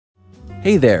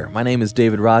Hey there, my name is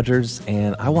David Rogers,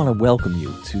 and I want to welcome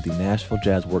you to the Nashville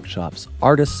Jazz Workshop's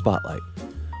Artist Spotlight,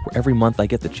 where every month I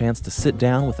get the chance to sit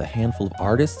down with a handful of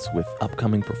artists with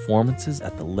upcoming performances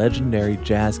at the legendary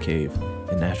Jazz Cave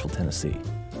in Nashville, Tennessee.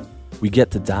 We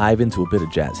get to dive into a bit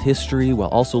of jazz history while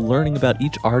also learning about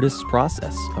each artist's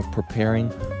process of preparing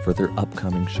for their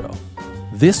upcoming show.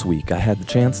 This week, I had the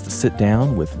chance to sit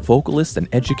down with vocalist and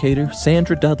educator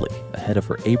Sandra Dudley ahead of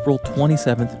her April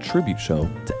 27th tribute show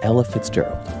to Ella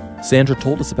Fitzgerald. Sandra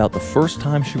told us about the first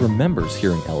time she remembers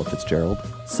hearing Ella Fitzgerald,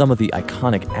 some of the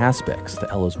iconic aspects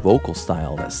to Ella's vocal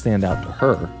style that stand out to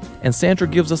her, and Sandra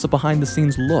gives us a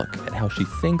behind-the-scenes look at how she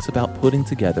thinks about putting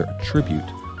together a tribute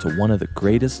to one of the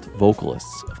greatest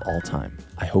vocalists of all time.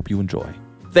 I hope you enjoy.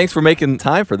 Thanks for making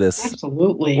time for this.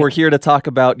 Absolutely. We're here to talk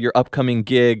about your upcoming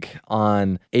gig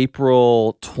on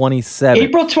April 27th.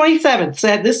 April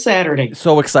 27th, this Saturday.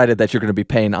 So excited that you're going to be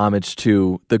paying homage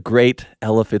to the great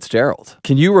Ella Fitzgerald.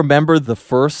 Can you remember the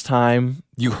first time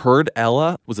you heard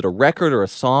Ella? Was it a record or a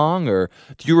song? Or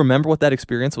do you remember what that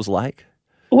experience was like?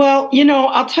 Well,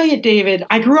 I'll tell you, David,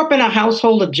 I grew up in a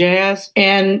household of jazz,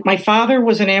 and my father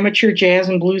was an amateur jazz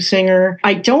and blues singer.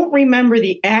 I don't remember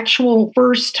the actual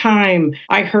first time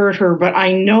I heard her, but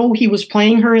I know he was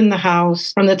playing her in the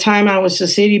house from the time I was a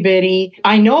itty bitty.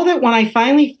 I know that when I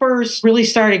finally first really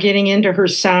started getting into her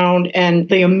sound and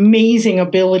the amazing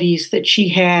abilities that she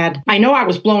had, I know I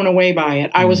was blown away by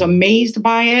it. I was amazed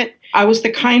by it. I was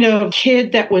the kind of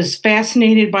kid that was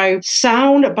fascinated by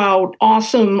sound about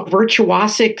awesome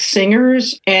virtuosic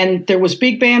singers. And there was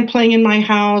big band playing in my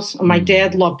house. My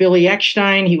dad loved Billy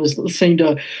Eckstein. He was listening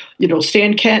to,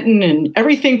 Stan Kenton and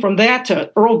everything from that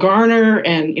to Earl Garner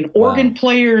and organ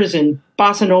players and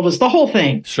bossa novas, the whole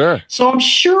thing. Sure. So I'm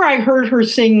sure I heard her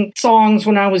sing songs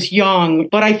when I was young,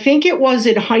 but I think it was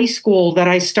in high school that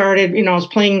I started, I was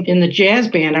playing in the jazz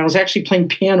band. I was actually playing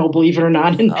piano, believe it or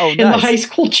not, in the high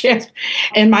school jazz.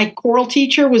 And my choral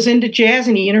teacher was into jazz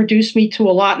and he introduced me to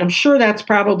a lot. And I'm sure that's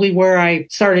probably where I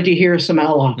started to hear some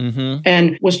Ella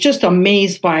and was just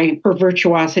amazed by her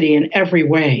virtuosity in every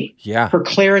way. Yeah. Her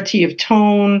clarity of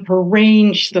tone, her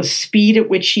range, the speed at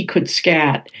which she could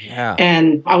scat. Yeah.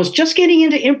 And I was just getting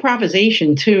into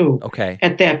improvisation too. Okay.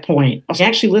 At that point, I was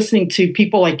actually listening to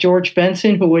people like George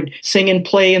Benson who would sing and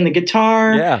play in the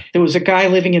guitar. Yeah. There was a guy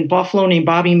living in Buffalo named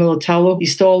Bobby Militello.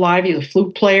 He's still alive. He's a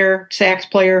flute player, sax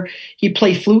player. He'd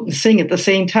play flute and sing at the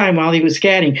same time while he was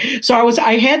scatting. So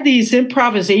I had these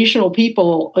improvisational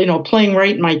people, playing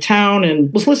right in my town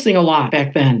and was listening a lot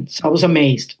back then. So I was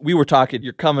amazed. We were talking,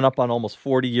 you're coming up on almost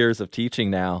 40 years of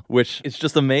teaching now, which is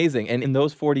just amazing. And in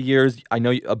those 40 years, I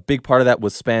know a big part of that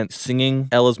was spent singing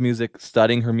Ella's music,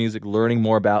 studying her music, learning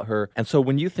more about her. And so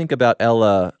when you think about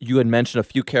Ella, you had mentioned a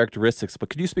few characteristics, but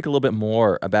could you speak a little bit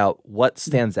more about what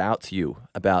stands out to you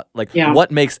about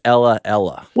what makes Ella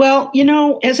Ella? Well,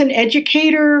 as an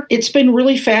educator, it's been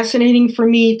really fascinating for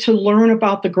me to learn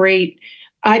about the great.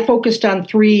 I focused on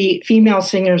 3 female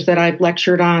singers that I've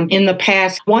lectured on in the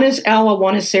past. One is Ella,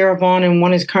 one is Sarah Vaughan, and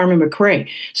one is Carmen McRae.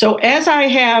 So as I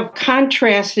have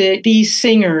contrasted these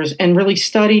singers and really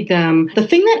studied them, the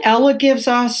thing that Ella gives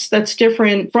us that's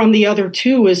different from the other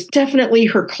 2 is definitely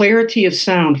her clarity of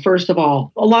sound, first of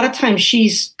all. A lot of times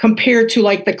she's compared to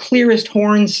like the clearest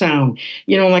horn sound,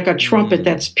 like a trumpet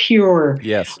that's pure.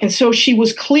 Yes. And so she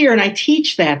was clear, and I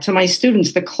teach that to my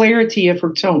students, the clarity of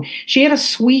her tone. She had a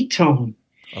sweet tone.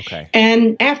 Okay.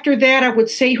 And after that, I would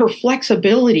say her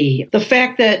flexibility, the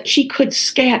fact that she could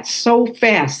scat so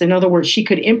fast. In other words, she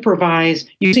could improvise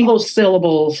using those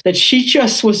syllables, that she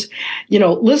just was,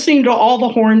 listening to all the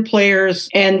horn players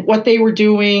and what they were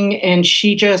doing. And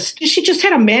she just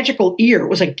had a magical ear. It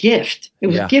was a gift. It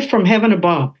was a gift from heaven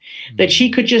above that she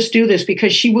could just do this,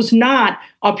 because she was not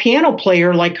a piano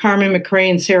player like Carmen McRae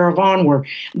and Sarah Vaughan were.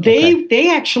 They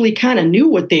actually kind of knew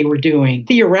what they were doing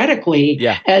theoretically.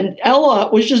 Yeah. And Ella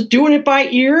was just doing it by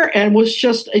ear and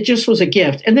it just was a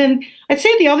gift. And then I'd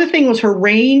say the other thing was her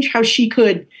range, how she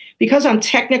could, because I'm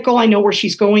technical, I know where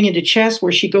she's going into chest,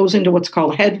 where she goes into what's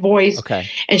called head voice. Okay.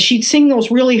 And she'd sing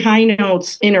those really high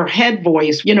notes in her head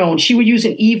voice, and she would use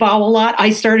an E vowel a lot.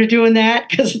 I started doing that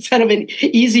because it's kind of an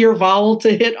easier vowel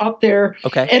to hit up there.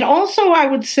 Okay. And also I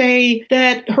would say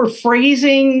that her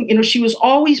phrasing, she was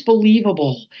always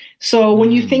believable. So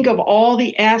when you think of all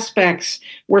the aspects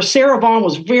where Sarah Vaughan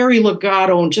was very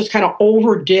legato and just kind of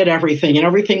overdid everything, and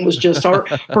everything was just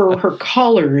her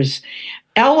colors.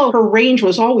 Ella, her range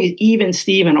was always even,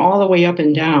 Steven, all the way up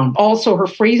and down. Also, her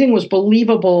phrasing was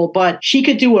believable, but she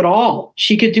could do it all.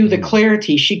 She could do the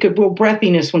clarity. She could do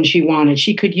breathiness when she wanted.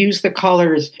 She could use the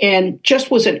colors, and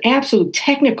just was an absolute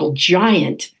technical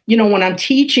giant. When I'm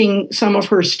teaching some of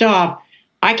her stuff,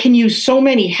 I can use so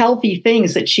many healthy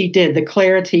things that she did, the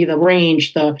clarity, the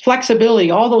range, the flexibility,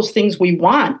 all those things we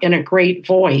want in a great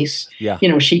voice,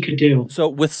 she could do. So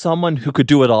with someone who could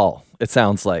do it all, it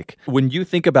sounds like, when you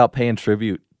think about paying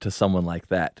tribute to someone like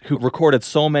that, who recorded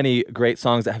so many great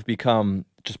songs that have become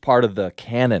just part of the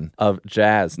canon of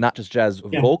jazz, not just jazz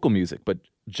vocal music, but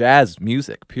jazz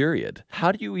music, period.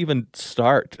 How do you even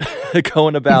start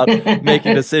going about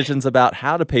making decisions about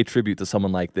how to pay tribute to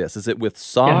someone like this? Is it with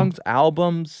songs,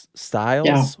 albums, styles?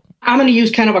 Yeah. I'm going to use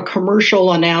kind of a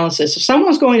commercial analysis. If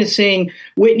someone's going to sing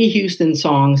Whitney Houston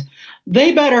songs,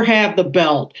 they better have the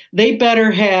belt. They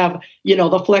better have,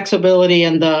 the flexibility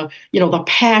and the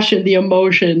passion, the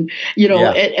emotion,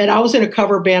 And I was in a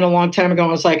cover band a long time ago. And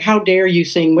I was like, how dare you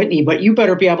sing Whitney, but you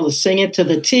better be able to sing it to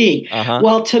the T.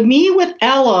 Well, to me with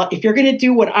Ella, if you're going to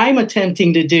do what I'm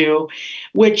attempting to do,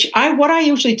 what I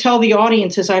usually tell the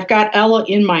audience is I've got Ella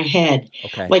in my head.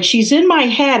 Okay. Like she's in my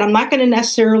head. I'm not going to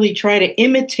necessarily try to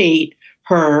imitate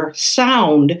her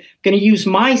sound, going to use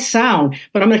my sound,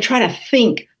 but I'm going to try to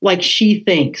think like she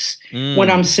thinks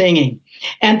when I'm singing.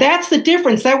 And that's the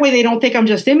difference. That way they don't think I'm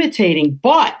just imitating.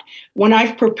 But when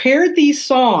I've prepared these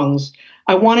songs,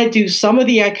 I want to do some of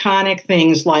the iconic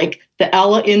things like the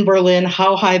Ella in Berlin,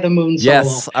 How High the Moon solo.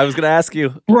 Yes, I was going to ask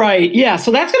you. Right, yeah.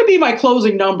 So that's going to be my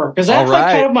closing number because that's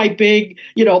like kind of my big,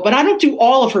 but I don't do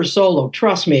all of her solo,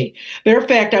 trust me. Matter of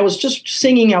fact, I was just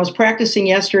singing, I was practicing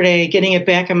yesterday, getting it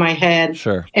back in my head.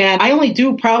 Sure. And I only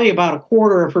do probably about a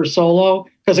quarter of her solo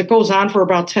because it goes on for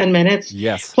about 10 minutes.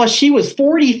 Yes. Plus, she was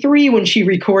 43 when she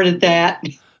recorded that.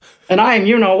 And I am,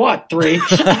 3.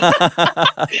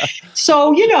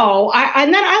 So,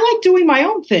 and then I like doing my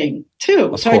own thing,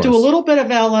 too. So I do a little bit of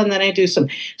Ella, and then I do some.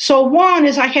 So one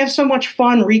is I have so much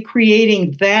fun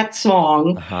recreating that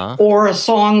song or a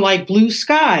song like Blue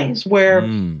Skies, where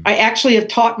I actually have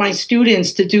taught my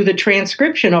students to do the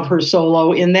transcription of her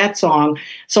solo in that song.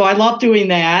 So I love doing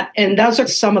that. And those are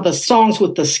some of the songs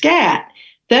with the scat.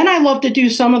 Then I love to do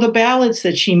some of the ballads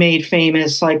that she made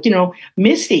famous, like,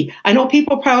 Misty. I know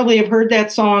people probably have heard that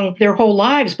song their whole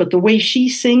lives, but the way she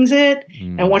sings it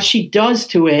and what she does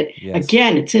to it,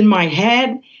 again, it's in my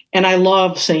head, and I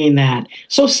love singing that.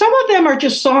 So some of them are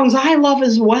just songs I love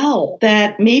as well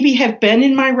that maybe have been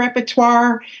in my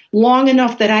repertoire long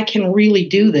enough that I can really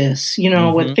do this,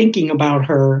 with thinking about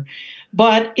her.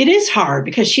 But it is hard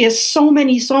because she has so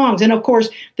many songs. And of course,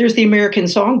 there's the American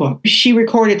Songbook. She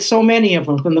recorded so many of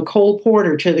them, from the Cole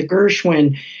Porter to the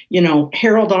Gershwin,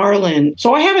 Harold Arlen.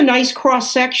 So I have a nice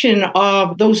cross section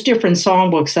of those different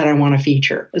songbooks that I want to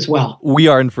feature as well. We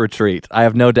are in for a treat. I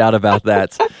have no doubt about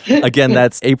that. Again,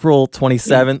 that's April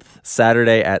 27th,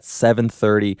 Saturday at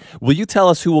 7:30. Will you tell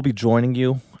us who will be joining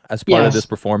you as part of this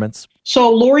performance?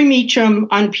 So Lori Meacham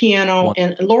on piano,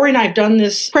 and Lori and I have done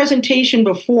this presentation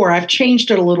before. I've changed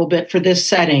it a little bit for this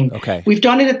setting. Okay. We've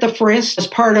done it at the Frisk as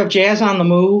part of Jazz on the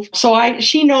Move. So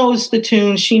she knows the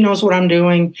tunes. She knows what I'm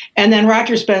doing. And then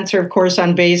Roger Spencer, of course,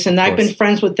 on bass. And I've been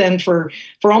friends with them for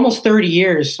almost 30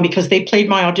 years because they played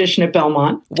my audition at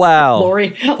Belmont. Wow.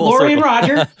 Lori and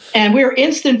Roger. And we were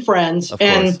instant friends.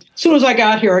 And as soon as I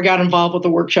got here, I got involved with the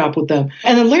workshop with them.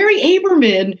 And then Larry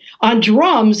Aberman on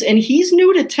drums, and he's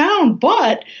new to town.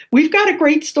 But we've got a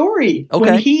great story.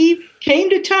 Okay. When he came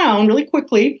to town really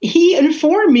quickly, he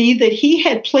informed me that he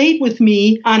had played with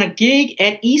me on a gig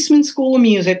at Eastman School of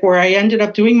Music where I ended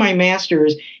up doing my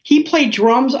master's. He played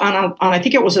drums on I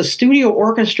think it was a studio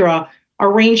orchestra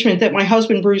arrangement that my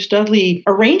husband, Bruce Dudley,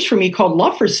 arranged for me called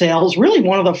Love for Sale. It was really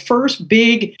one of the first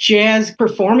big jazz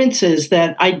performances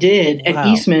that I did at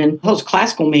Eastman. I was a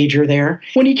classical major there.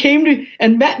 When he came to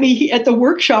and met me at the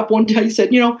workshop one day, he said,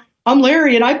 I'm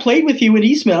Larry, and I played with you in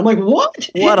Eastman. I'm like, what?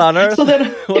 What on earth? So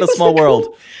then, what a small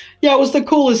world. Yeah, it was the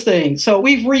coolest thing. So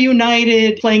we've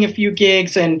reunited, playing a few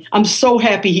gigs, and I'm so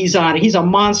happy he's on. He's a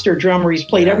monster drummer. He's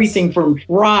played everything from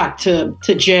rock to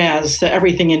jazz to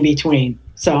everything in between.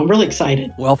 So I'm really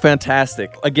excited. Well,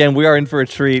 fantastic. Again, we are in for a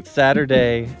treat.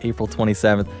 Saturday, April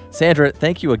 27th. Sandra,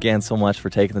 thank you again so much for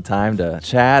taking the time to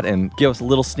chat and give us a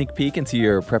little sneak peek into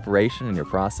your preparation and your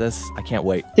process. I can't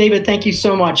wait. David, thank you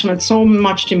so much. It meant so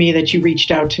much to me that you reached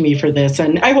out to me for this.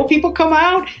 And I hope people come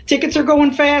out. Tickets are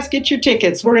going fast. Get your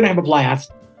tickets. We're going to have a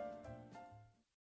blast.